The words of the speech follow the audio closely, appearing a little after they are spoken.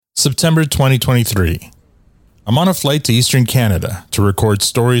September 2023. I'm on a flight to Eastern Canada to record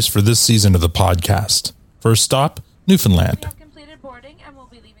stories for this season of the podcast. First stop, Newfoundland.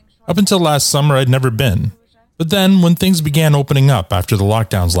 Up until last summer, I'd never been. But then, when things began opening up after the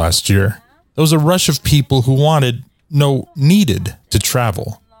lockdowns last year, there was a rush of people who needed to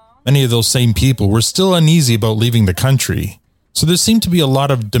travel. Many of those same people were still uneasy about leaving the country, so there seemed to be a lot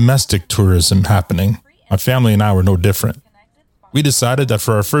of domestic tourism happening. My family and I were no different. We decided that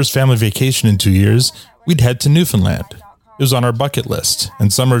for our first family vacation in 2 years, we'd head to Newfoundland. It was on our bucket list,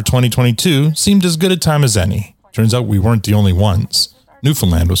 and summer of 2022 seemed as good a time as any. Turns out we weren't the only ones.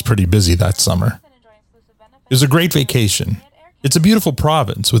 Newfoundland was pretty busy that summer. It was a great vacation. It's a beautiful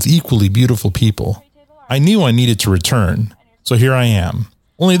province with equally beautiful people. I knew I needed to return, so here I am.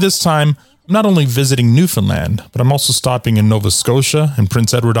 Only this time, I'm not only visiting Newfoundland, but I'm also stopping in Nova Scotia and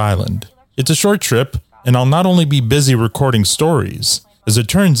Prince Edward Island. It's a short trip, and I'll not only be busy recording stories. As it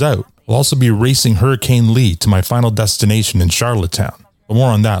turns out, I'll also be racing Hurricane Lee to my final destination in Charlottetown, but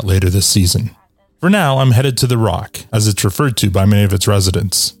more on that later this season. For now, I'm headed to The Rock, as it's referred to by many of its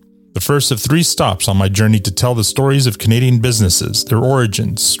residents. The first of 3 stops on my journey to tell the stories of Canadian businesses, their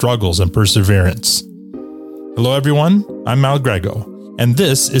origins, struggles, and perseverance. Hello everyone, I'm Mal Grego, and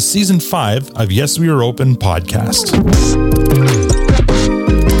this is Season 5 of Yes We Are Open podcast.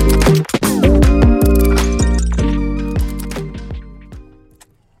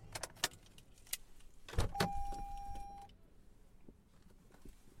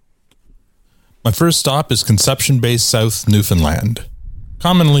 My first stop is Conception Bay South, Newfoundland,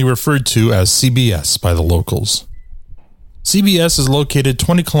 commonly referred to as CBS by the locals. CBS is located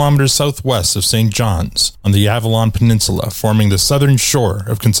 20 kilometers southwest of St. John's on the Avalon Peninsula, forming the southern shore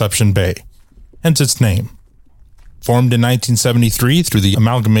of Conception Bay, hence its name. Formed in 1973 through the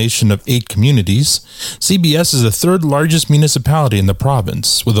amalgamation of 8 communities, CBS is the 3rd largest municipality in the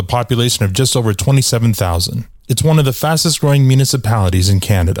province, with a population of just over 27,000. It's one of the fastest growing municipalities in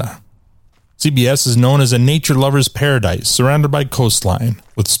Canada. CBS is known as a nature lover's paradise surrounded by coastline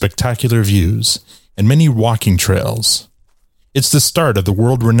with spectacular views and many walking trails. It's the start of the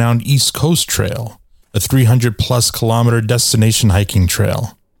world-renowned East Coast Trail, a 300-plus kilometer destination hiking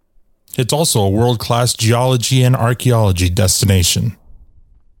trail. It's also a world-class geology and archaeology destination.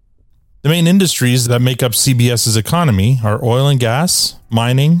 The main industries that make up CBS's economy are oil and gas,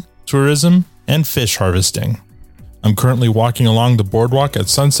 mining, tourism, and fish harvesting. I'm currently walking along the boardwalk at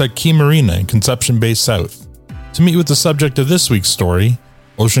Sunset Key Marina in Conception Bay South to meet with the subject of this week's story,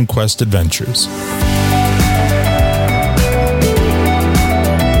 Ocean Quest Adventures.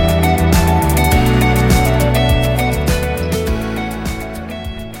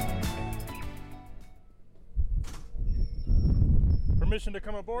 Permission to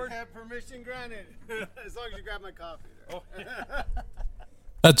come aboard? Yeah, permission granted. As long as you grab my coffee. Oh.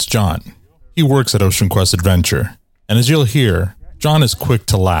 That's John. He works at Ocean Quest Adventure. And as you'll hear, John is quick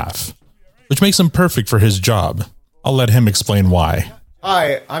to laugh, which makes him perfect for his job. I'll let him explain why.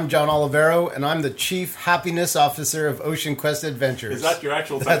 Hi, I'm John Olivero, and I'm the Chief Happiness Officer of Ocean Quest Adventures. Is that your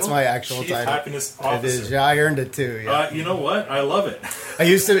actual title? That's my actual Chief title. Happiness Officer. It is. Yeah, I earned it too. Yeah. You know what? I love it. I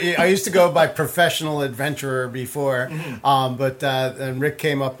used to go by Professional Adventurer before, but Rick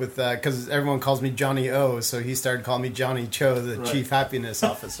came up with because everyone calls me Johnny O, so he started calling me Johnny Cho, the Chief Happiness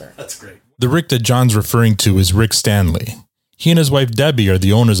Officer. That's great. The Rick that John's referring to is Rick Stanley. He and his wife Debbie are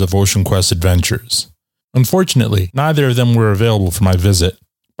the owners of Ocean Quest Adventures. Unfortunately, neither of them were available for my visit,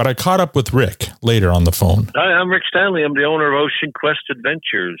 but I caught up with Rick later on the phone. Hi, I'm Rick Stanley. I'm the owner of Ocean Quest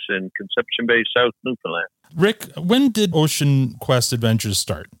Adventures in Conception Bay, South Newfoundland. Rick, when did Ocean Quest Adventures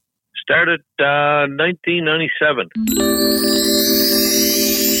start? Started 1997.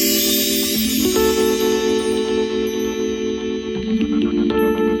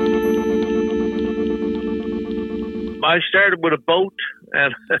 I started with a boat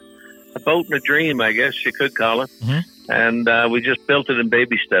and a boat and a dream, I guess you could call it. Mm-hmm. And we just built it in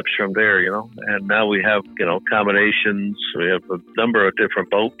baby steps from there, and now we have, accommodations. We have a number of different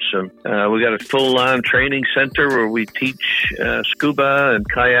boats, and we got a full-on training center where we teach scuba and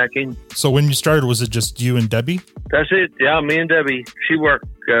kayaking. So when you started, was it just you and Debbie? That's it. Yeah, me and Debbie. She worked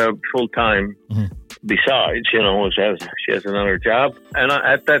full-time. Mm-hmm. Besides, she has another job. And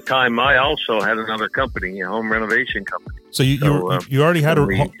at that time, I also had another company, a home renovation company. So you already had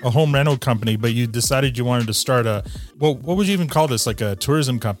a home rental company, but you decided you wanted to start what would you even call this? Like a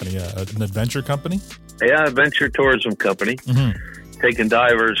tourism company, an adventure company? Yeah, adventure tourism company. Mm-hmm. Taking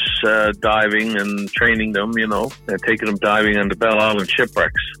divers diving and training them, and taking them diving on the Bell Island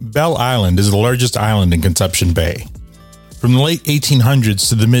shipwrecks. Bell Island is the largest island in Conception Bay. From the late 1800s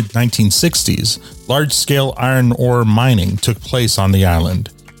to the mid-1960s, large-scale iron ore mining took place on the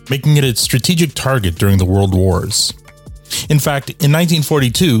island, making it a strategic target during the World Wars. In fact, in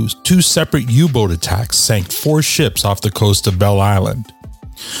 1942, 2 separate U-boat attacks sank 4 ships off the coast of Belle Island.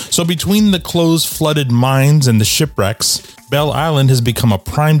 So between the closed, flooded mines and the shipwrecks, Belle Island has become a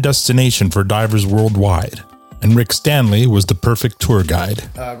prime destination for divers worldwide. And Rick Stanley was the perfect tour guide.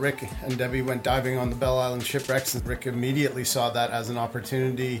 Rick and Debbie went diving on the Belle Island shipwrecks, and Rick immediately saw that as an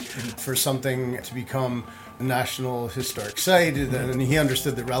opportunity for something to become a National Historic Site, and he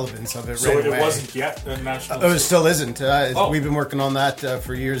understood the relevance of it right away. So it wasn't yet a National It still isn't. We've been working on that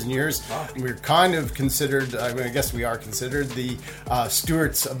for years and years. Wow. We're kind of considered, I guess we are considered the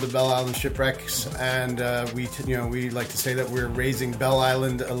stewards of the Belle Island shipwrecks, and we like to say that we're raising Belle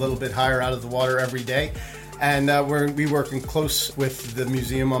Island a little bit higher out of the water every day. And we work in close with the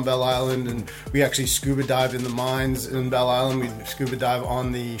museum on Belle Island, and we actually scuba dive in the mines in Belle Island. We scuba dive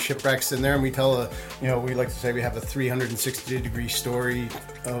on the shipwrecks in there, and we tell we like to say we have a 360-degree story.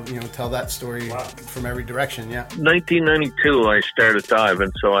 Tell that story from every direction. Yeah. 1992, I started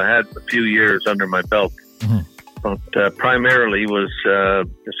diving, so I had a few years under my belt. Mm-hmm. But primarily was a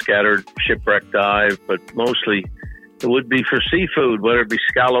scattered shipwreck dive, but mostly it would be for seafood, whether it be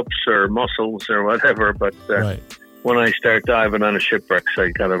scallops or mussels or whatever. But when I start diving on a shipwreck, I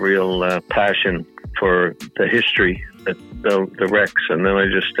got a real passion for the history, the wrecks. And then I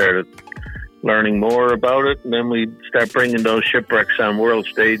just started learning more about it. And then we start bringing those shipwrecks on world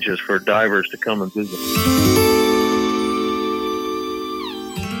stages for divers to come and visit.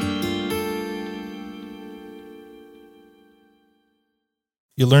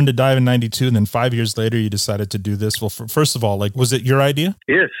 You learned to dive in 92, and then 5 years later, you decided to do this. Well, first of all, was it your idea?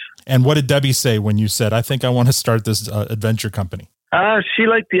 Yes. And what did Debbie say when you said, I think I want to start this adventure company? She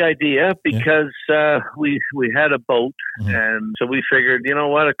liked the idea because we had a boat, and so we figured, you know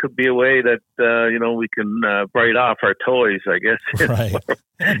what, it could be a way that, we can write off our toys, I guess, right.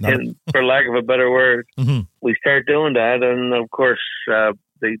 For lack of a better word. Mm-hmm. We start doing that, and of course,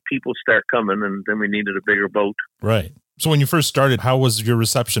 the people start coming, and then we needed a bigger boat. Right. So when you first started, how was your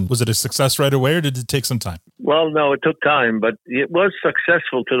reception? Was it a success right away, or did it take some time? Well, no, it took time, but it was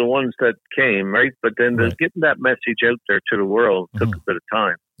successful to the ones that came, right? But then getting that message out there to the world took a bit of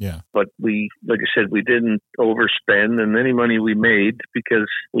time. Yeah. But like I said, we didn't overspend, and any money we made, because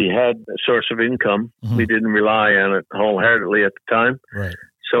we had a source of income, we didn't rely on it wholeheartedly at the time. Right.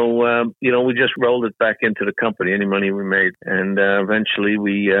 So, we just rolled it back into the company, any money we made. And eventually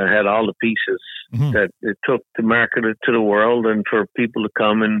we had all the pieces that it took to market it to the world and for people to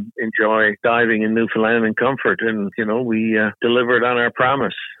come and enjoy diving in Newfoundland in comfort. And, we delivered on our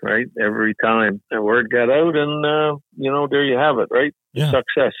promise, right? Every time the word got out, and, there you have it, right? Yeah.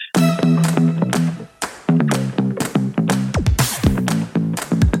 Success.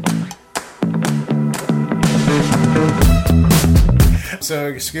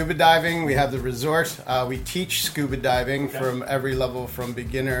 So scuba diving, we have the resort. We teach scuba diving from every level, from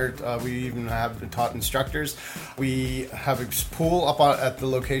beginner. We even have taught instructors. We have a pool at the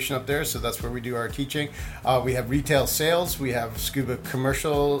location up there, so that's where we do our teaching. We have retail sales. We have scuba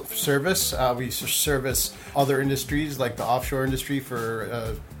commercial service. We service other industries like the offshore industry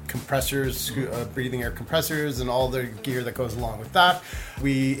for compressors, breathing air compressors, and all the gear that goes along with that.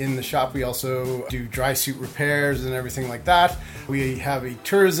 In the shop, we also do dry suit repairs and everything like that. We have a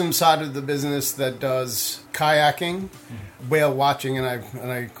tourism side of the business that does kayaking, whale watching, and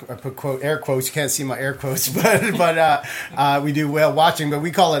I put air quotes. You can't see my air quotes, but we do whale watching, but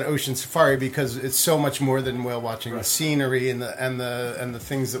we call it ocean safari because it's so much more than whale watching. Right. The scenery and the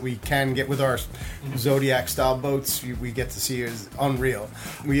things that we can get with our Zodiac style boats, we get to see is unreal.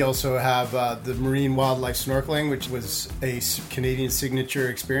 We also have the marine wildlife snorkeling, which was a Canadian signature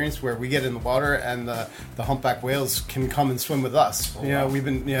experience where we get in the water and the humpback whales can come and swim with us. Oh,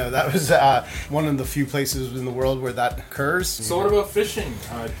 wow. That was one of the few places in the world where that occurs. So what about fishing?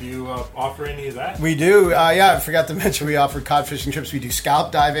 Do you offer any of that? We do. I forgot to mention we offer cod fishing trips. We do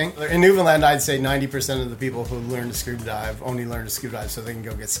scallop diving. In Newfoundland, I'd say 90% of the people who learn to scuba dive only learn to scuba dive so they can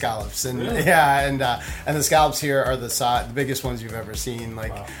go get scallops. And really? And the scallops here are the biggest ones you've ever seen.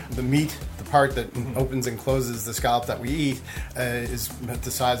 Like the meat, the part that opens and closes the scallop that we eat is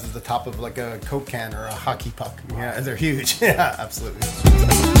the size of the top of like a Coke can or a hockey puck. Wow. Yeah, they're huge. Yeah, absolutely.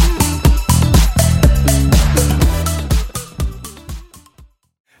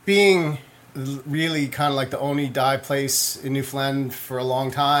 Being really kind of like the only dive place in Newfoundland for a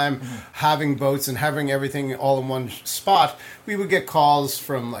long time, having boats and having everything all in one spot, we would get calls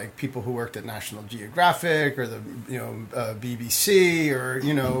from like people who worked at National Geographic or the BBC or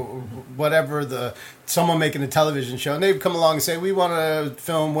whatever, someone making a television show, and they'd come along and say, we want to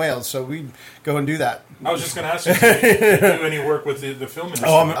film whales, so we'd go and do that. I was just going to ask you, do you do any work with the film industry?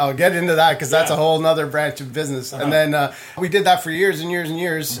 I'll get into that because that's a whole nother branch of business. And then we did that for years and years and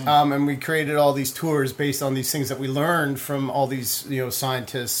years, and we created all these tours based on these things that we learned from all these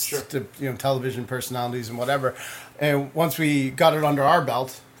scientists to television personalities and whatever. And once we got it under our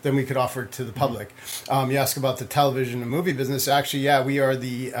belt, then we could offer it to the public. You ask about the television and movie business. Actually, we are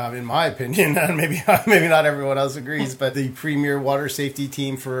the, in my opinion, and maybe not everyone else agrees, but the premier water safety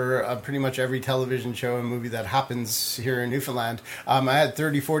team for pretty much every television show and movie that happens here in Newfoundland. I had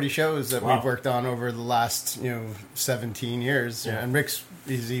 30, 40 shows that we've worked on over the last 17 years, and Rick's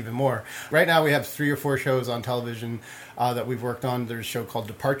is even more. Right now, we have 3 or 4 shows on television that we've worked on. There's a show called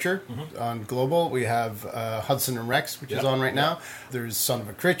Departure on Global. We have Hudson and Rex, which is on right now. There's Son of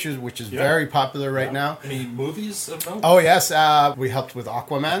a Critch, which is very popular right now. Any movies of note? Oh, yes. We helped with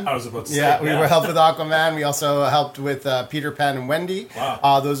Aquaman. I was about to say. Yeah, we helped with Aquaman. We also helped with Peter Pan and Wendy.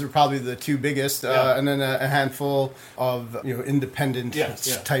 Wow. Those are probably the 2 biggest. And then a handful of independent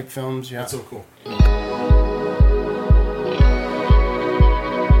type films. Yeah. That's so cool.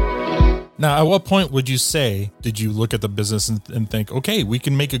 Now, at what point would you say, did you look at the business and think, okay, we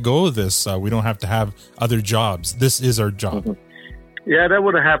can make a go of this. We don't have to have other jobs. This is our job. Yeah, that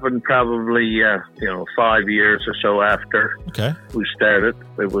would have happened probably, 5 years or so after we started.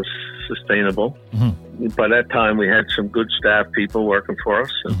 It was sustainable. By that time, we had some good staff people working for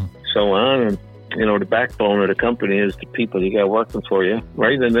us and so on. And, the backbone of the company is the people you got working for you,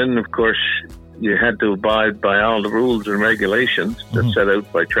 right? And then, of course, you had to abide by all the rules and regulations that's set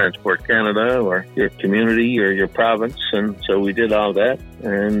out by Transport Canada or your community or your province. And so we did all that.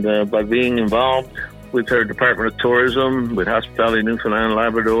 And by being involved with our Department of Tourism, with Hospitality Newfoundland,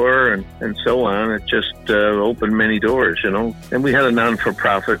 Labrador, and so on, it just opened many doors, And we had a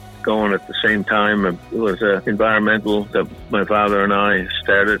non-for-profit going at the same time. It was environmental that my father and I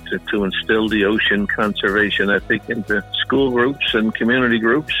started to instill the ocean conservation ethic into school groups and community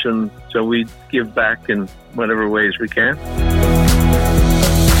groups, and so we give back in whatever ways we can.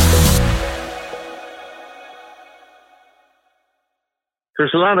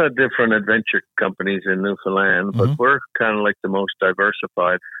 There's a lot of different adventure companies in Newfoundland, but we're kind of like the most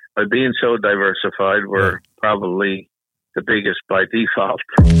diversified. By being so diversified, we're probably the biggest by default.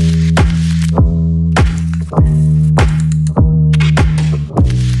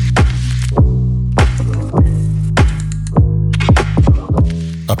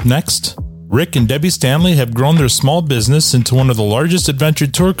 Up next, Rick and Debbie Stanley have grown their small business into one of the largest adventure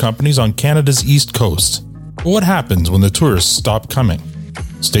tour companies on Canada's East Coast. But what happens when the tourists stop coming?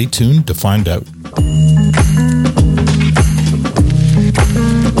 Stay tuned to find out.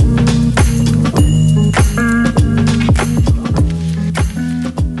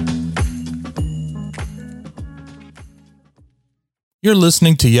 You're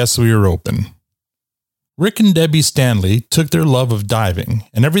listening to Yes, We Are Open. Rick and Debbie Stanley took their love of diving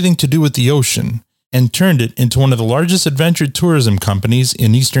and everything to do with the ocean and turned it into one of the largest adventure tourism companies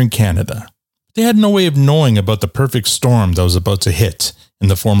in Eastern Canada. They had no way of knowing about the perfect storm that was about to hit in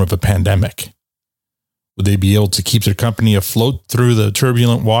the form of a pandemic. Would they be able to keep their company afloat through the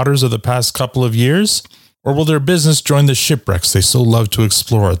turbulent waters of the past couple of years? Or will their business join the shipwrecks they so love to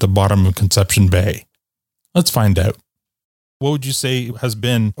explore at the bottom of Conception Bay? Let's find out. What would you say has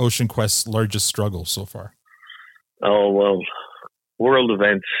been Ocean Quest's largest struggle so far? Oh, well, world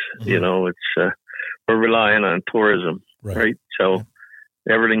events, it's we're relying on tourism, right? So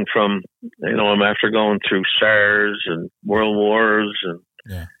everything from, I'm after going through SARS and world wars and,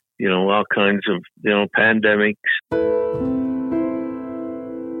 all kinds of, pandemics.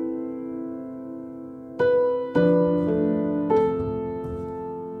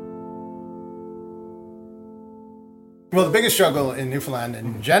 Well, the biggest struggle in Newfoundland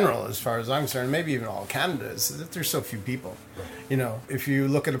in general, as far as I'm concerned, maybe even all of Canada, is that there's so few people. If you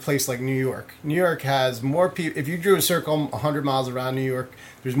look at a place like New York has more people. If you drew a circle 100 miles around New York,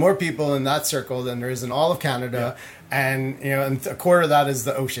 there's more people in that circle than there is in all of Canada. And, and a quarter of that is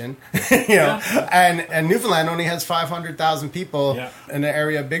the ocean, and Newfoundland only has 500,000 people in an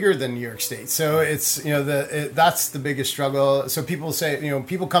area bigger than New York State. So it's, that's the biggest struggle. So people say,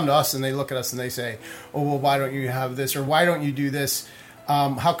 people come to us and they look at us and they say, oh, well, why don't you have this? Or why don't you do this?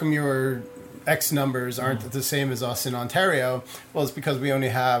 How come you're X numbers aren't the same as us in Ontario. Well, it's because we only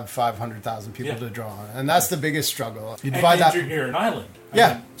have 500,000 people to draw on. And that's the biggest struggle. You divide that. You're an island.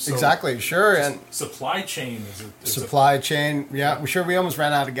 Exactly. Sure. And supply chain supply chain. Yeah. Sure. We almost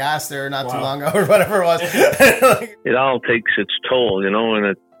ran out of gas there not too long ago or whatever it was. It all takes its toll, and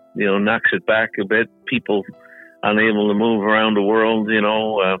it, knocks it back a bit. People unable to move around the world,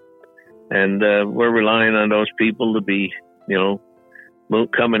 and we're relying on those people to be,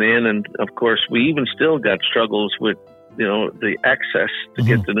 coming in. And of course, we even still got struggles with, the access to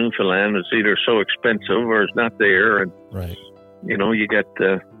get to Newfoundland. It's either so expensive or it's not there. And, right. You get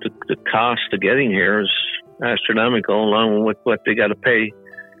the cost of getting here is astronomical, along with what they got to pay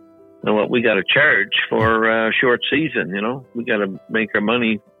and what we got to charge for short season. We got to make our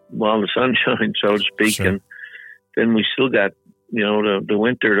money while the sun shines, so to speak. Sure. And then we still got, the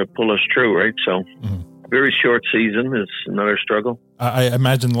winter to pull us through, right? So very short season is another struggle. I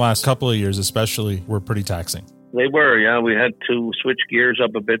imagine the last couple of years especially were pretty taxing. They were, yeah. We had to switch gears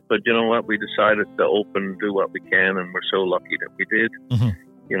up a bit, but you know what? We decided to open, do what we can, and we're so lucky that we did.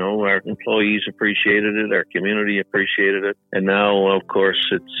 Our employees appreciated it, our community appreciated it, and now, of course,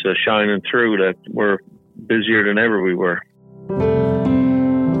 it's shining through that we're busier than ever we were.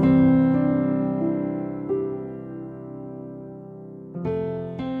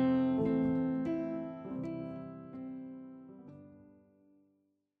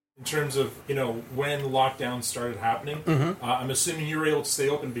 In terms of, when lockdown started happening, I'm assuming you were able to stay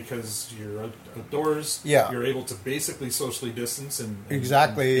open because you're outdoors. Yeah. You're able to basically socially distance and be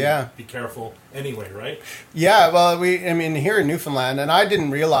careful anyway, right? Yeah, well, here in Newfoundland, and I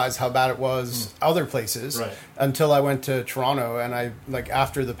didn't realize how bad it was other places until I went to Toronto, and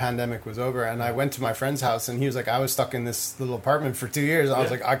after the pandemic was over, and I went to my friend's house, and he was like, I was stuck in this little apartment for 2 years. And I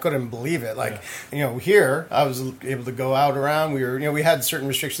was like, I couldn't believe it. Here, I was able to go out around. We had certain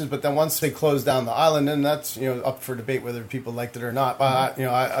restrictions, but then once they closed down the island, and that's up for debate whether people liked it or not. But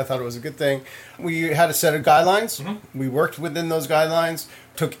I thought it was a good thing. We had a set of guidelines. We worked within those guidelines,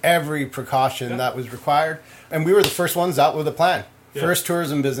 took every precaution that was required, and we were the first ones out with a plan. Yeah. First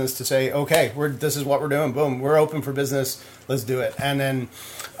tourism business to say, okay, this is what we're doing. Boom, we're open for business. Let's do it. And then,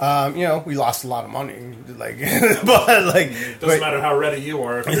 we lost a lot of money. It doesn't matter how ready you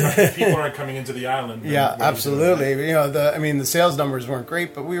are if people aren't coming into the island. Yeah, absolutely. The sales numbers weren't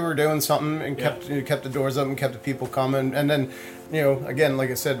great, but we were doing something and kept the doors open, kept the people coming, and then. Again,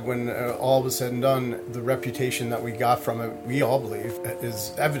 like I said, when all was said and done, the reputation that we got from it, we all believe,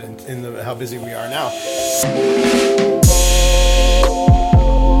 is evident in how busy we are now.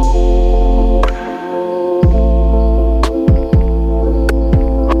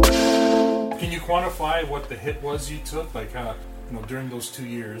 Can you quantify what the hit was you took? During those 2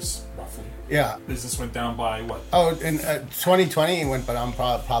 years, roughly. Yeah. Business went down by what? Oh, in 2020, it went down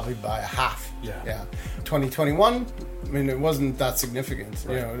probably by a half. Yeah. 2021, it wasn't that significant.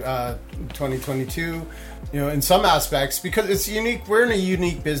 Right. 2022, in some aspects, because it's unique. We're in a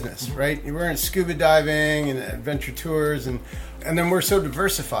unique business, right? We're in scuba diving and adventure tours, and then we're so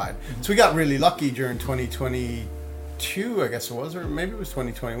diversified. So we got really lucky during 2022, I guess it was, or maybe it was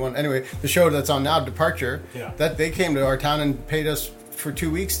 2021. Anyway, the show that's on now, Departure, that they came to our town and paid us for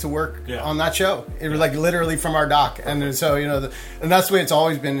 2 weeks to work on that show. It was literally from our dock. And so, and that's the way it's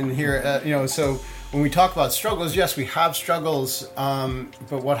always been in here. So when we talk about struggles, yes, we have struggles.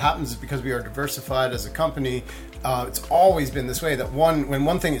 But what happens is because we are diversified as a company, it's always been this way that when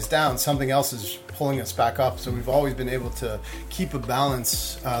one thing is down, something else is pulling us back up. So we've always been able to keep a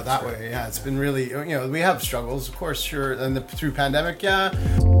balance that way. Yeah, it's been really, we have struggles, of course, sure. And through pandemic,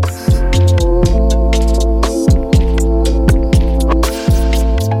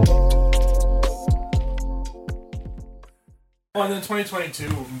 Well, and then 2022,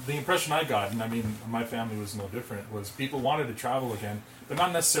 the impression I got, and my family was no different, was people wanted to travel again, but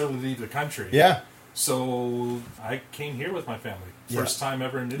not necessarily leave the country. Yeah. So I came here with my family. First time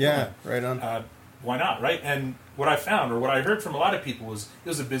ever in Newfoundland. Yeah, right on. Why not, right? And what I found, or what I heard from a lot of people, was it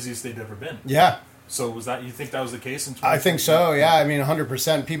was the busiest they'd ever been. Yeah. So you think that was the case in 2022? I think so, yeah.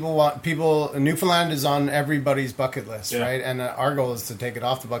 100%. Newfoundland is on everybody's bucket list, right? And our goal is to take it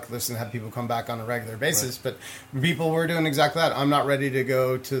off the bucket list and have people come back on a regular basis. Right. But people were doing exactly that. I'm not ready to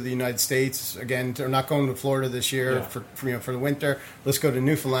go to the United States again. We're not going to Florida this year for the winter. Let's go to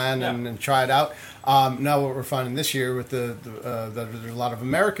Newfoundland and try it out. Now what we're finding this year with that there's a lot of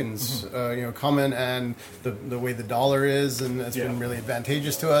Americans, coming, and the way the dollar is, and it's been really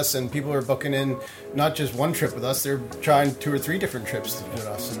advantageous to us. And people are booking in not just one trip with us; they're trying 2 or 3 different trips with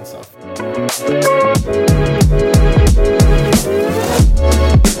us and stuff.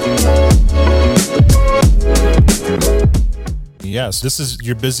 Yes. This is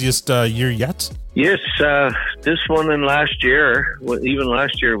your busiest year yet? Yes, this one and last year, even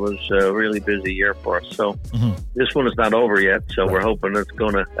last year was a really busy year for us. So this one is not over yet. So we're hoping it's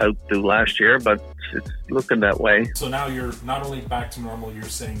going to outdo last year, but it's looking that way. So now you're not only back to normal, you're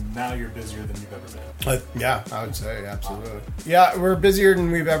saying now you're busier than you've ever been. Yeah, I would say absolutely. Yeah, we're busier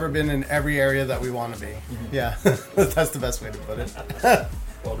than we've ever been in every area that we want to be. Yeah, that's the best way to put it.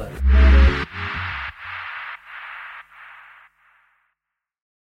 Well done.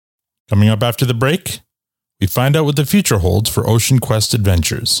 Coming up after the break, we find out what the future holds for Ocean Quest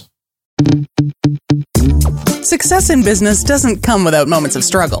Adventures. Success in business doesn't come without moments of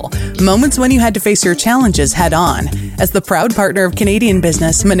struggle. Moments when you had to face your challenges head on. As the proud partner of Canadian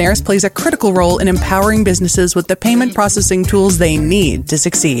Business, Moneris plays a critical role in empowering businesses with the payment processing tools they need to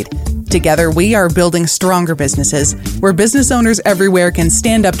succeed. Together, we are building stronger businesses where business owners everywhere can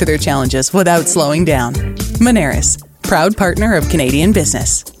stand up to their challenges without slowing down. Moneris, proud partner of Canadian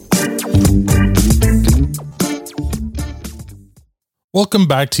Business. Welcome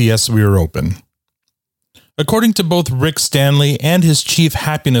back to Yes, We Are Open. According to both Rick Stanley and his Chief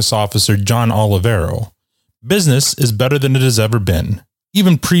Happiness Officer, John Olivero, business is better than it has ever been,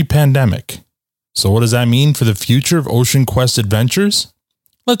 even pre-pandemic. So what does that mean for the future of Ocean Quest Adventures?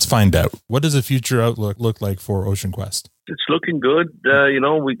 Let's find out. What does the future outlook look like for Ocean Quest? It's looking good.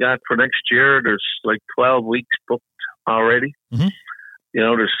 We got for next year, there's like 12 weeks booked already. Mm-hmm.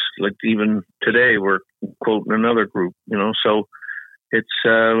 There's like even today we're quoting another group, so it's,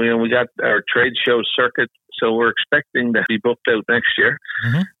 we got our trade show circuit, so we're expecting to be booked out next year.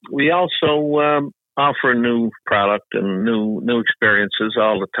 Mm-hmm. We also offer new product and new experiences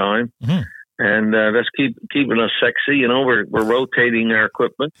all the time. Mm-hmm. And that's keeping us sexy. We're rotating our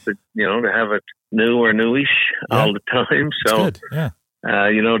equipment, to have it new or newish all the time. So, good. Yeah.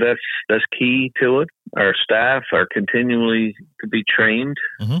 That's key to it. Our staff are continually to be trained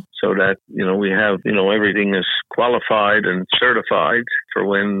so that, we have, everything is qualified and certified for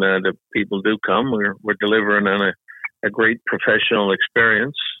when the people do come. We're delivering on a great professional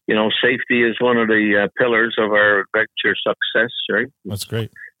experience. Safety is one of the pillars of our adventure success, right? That's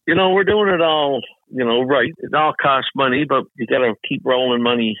great. We're doing it all, right. It all costs money, but you got to keep rolling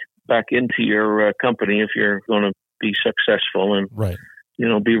money back into your company if you're going to be successful and, right.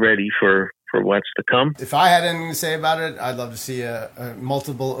 Be ready for what's to come. If I had anything to say about it, I'd love to see a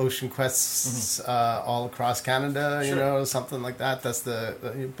multiple Ocean Quests all across Canada, something like that. That's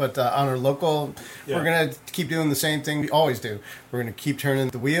but on our local, we're going to keep doing the same thing we always do. We're going to keep turning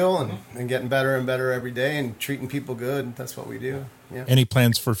the wheel and getting better and better every day and treating people good. That's what we do. Yeah. Any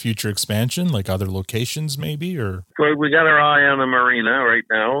plans for future expansion, like other locations maybe? Or we got our eye on the marina right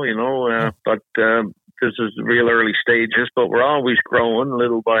now, but this is real early stages, but we're always growing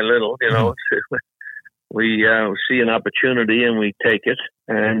little by little, We see an opportunity and we take it.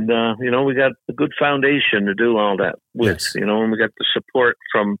 And, we got a good foundation to do all that with, and we got the support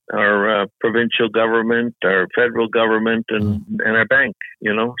from our provincial government, our federal government, and our bank,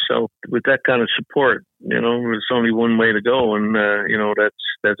 So with that kind of support, there's only one way to go, and,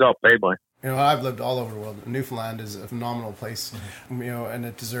 that's up, bye-bye. I've lived all over the world. Newfoundland is a phenomenal place, and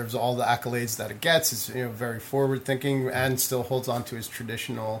it deserves all the accolades that it gets. It's, very forward-thinking and still holds on to its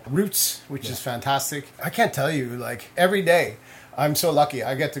traditional roots, which is fantastic. I can't tell you, every day, I'm so lucky.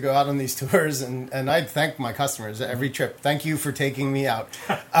 I get to go out on these tours, and I thank my customers every trip. Thank you for taking me out.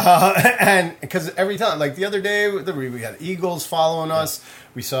 And because every time, the other day, we had eagles following us.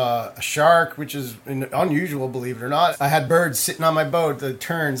 We saw a shark, which is unusual, believe it or not. I had birds sitting on my boat, the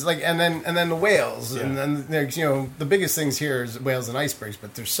terns, and then the whales, and then the biggest things here is whales and icebergs,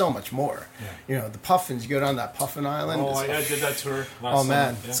 but there's so much more. Yeah. The puffins. You go down that Puffin Island. Oh, I did that tour last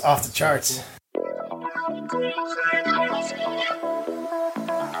man, summer. It's off the charts.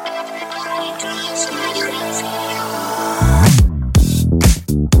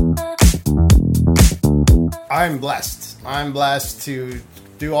 I'm blessed. I'm blessed to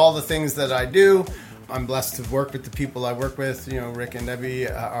do all the things that I do. I'm blessed to work with the people I work with. Rick and Debbie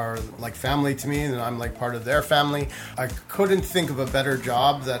are like family to me, and I'm like part of their family. I couldn't think of a better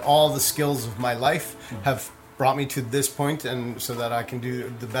job that all the skills of my life have brought me to this point, and so that I can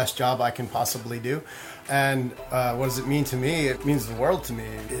do the best job I can possibly do. And what does it mean to me? It means the world to me.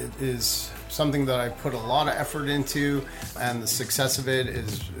 It is something that I put a lot of effort into, and the success of it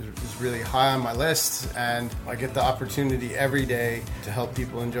is really high on my list, and I get the opportunity every day to help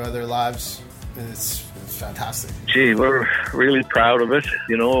people enjoy their lives. It's fantastic. Gee, we're really proud of it.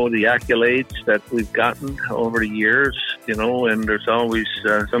 The accolades that we've gotten over the years, and there's always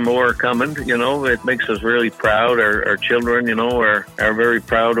some more coming, it makes us really proud. Our children, are very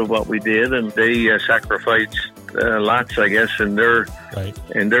proud of what we did, and they sacrificed lots, I guess, in their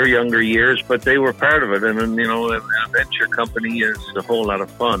younger years, but they were part of it. And a venture company is a whole lot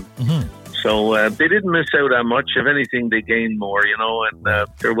of fun. Mm-hmm. So they didn't miss out on much. If anything, they gained more, and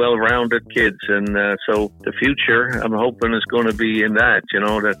they're well-rounded kids. And so the future, I'm hoping, is going to be in that,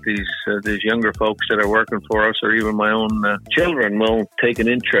 that these younger folks that are working for us, or even my own children, will take an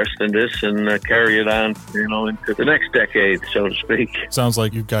interest in this and carry it on, into the next decade, so to speak. Sounds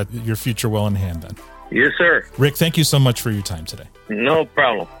like you've got your future well in hand then. Yes, sir. Rick, thank you so much for your time today. No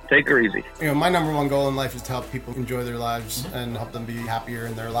problem. Take her easy. My number one goal in life is to help people enjoy their lives and help them be happier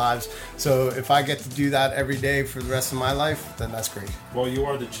in their lives. So if I get to do that every day for the rest of my life, then that's great. Well, you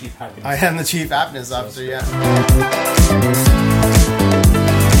are the chief happiness. I am the chief happiness officer, yeah.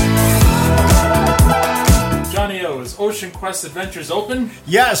 Johnny O, is Ocean Quest Adventures open?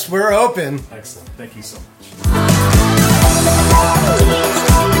 Yes, we're open. Excellent. Thank you so much.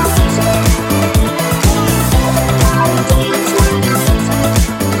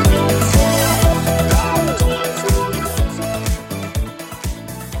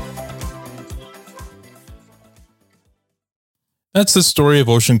 That's the story of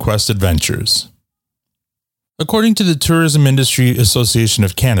Ocean Quest Adventures. According to the Tourism Industry Association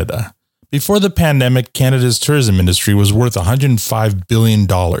of Canada, before the pandemic, Canada's tourism industry was worth $105 billion and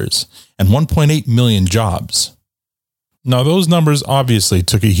 1.8 million jobs. Now, those numbers obviously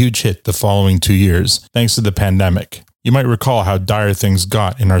took a huge hit the following 2 years, thanks to the pandemic. You might recall how dire things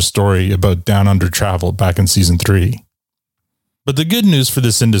got in our story about Down Under travel back in Season 3. But the good news for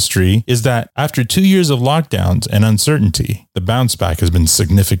this industry is that after 2 years of lockdowns and uncertainty, the bounce back has been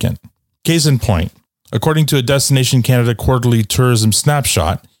significant. Case in point, according to a Destination Canada quarterly tourism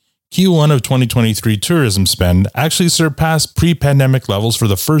snapshot, Q1 of 2023 tourism spend actually surpassed pre-pandemic levels for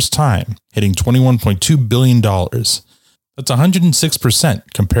the first time, hitting $21.2 billion. That's 106%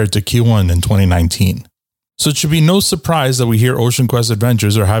 compared to Q1 in 2019. So it should be no surprise that we hear Ocean Quest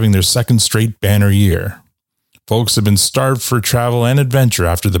Adventures are having their second straight banner year. Folks have been starved for travel and adventure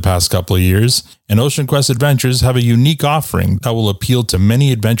after the past couple of years, and Ocean Quest Adventures have a unique offering that will appeal to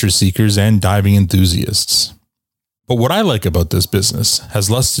many adventure seekers and diving enthusiasts. But what I like about this business has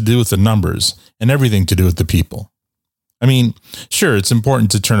less to do with the numbers and everything to do with the people. I mean, sure, it's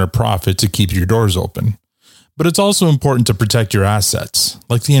important to turn a profit to keep your doors open, but it's also important to protect your assets,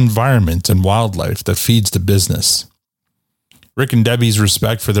 like the environment and wildlife that feeds the business. Rick and Debbie's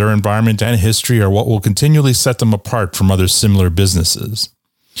respect for their environment and history are what will continually set them apart from other similar businesses.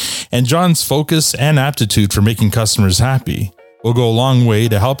 And John's focus and aptitude for making customers happy will go a long way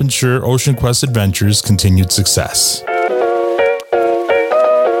to help ensure Ocean Quest Adventures' continued success.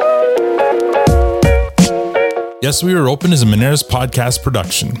 Yes, We Are Open is a Moneris podcast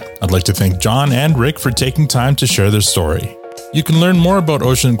production. I'd like to thank John and Rick for taking time to share their story. You can learn more about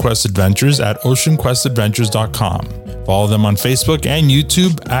Ocean Quest Adventures at oceanquestadventures.com. Follow them on Facebook and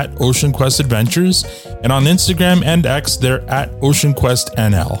YouTube at Ocean Quest Adventures, and on Instagram and X, they're at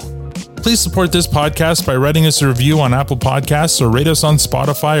OceanQuestNL. Please support this podcast by writing us a review on Apple Podcasts or rate us on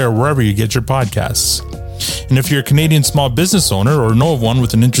Spotify or wherever you get your podcasts. And if you're a Canadian small business owner or know of one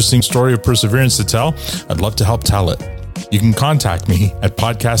with an interesting story of perseverance to tell, I'd love to help tell it. You can contact me at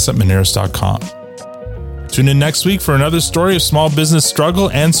podcasts@moneris.com. Tune in next week for another story of small business struggle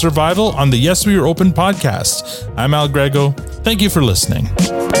and survival on the Yes, We Are Open podcast. I'm Al Grego. Thank you for listening.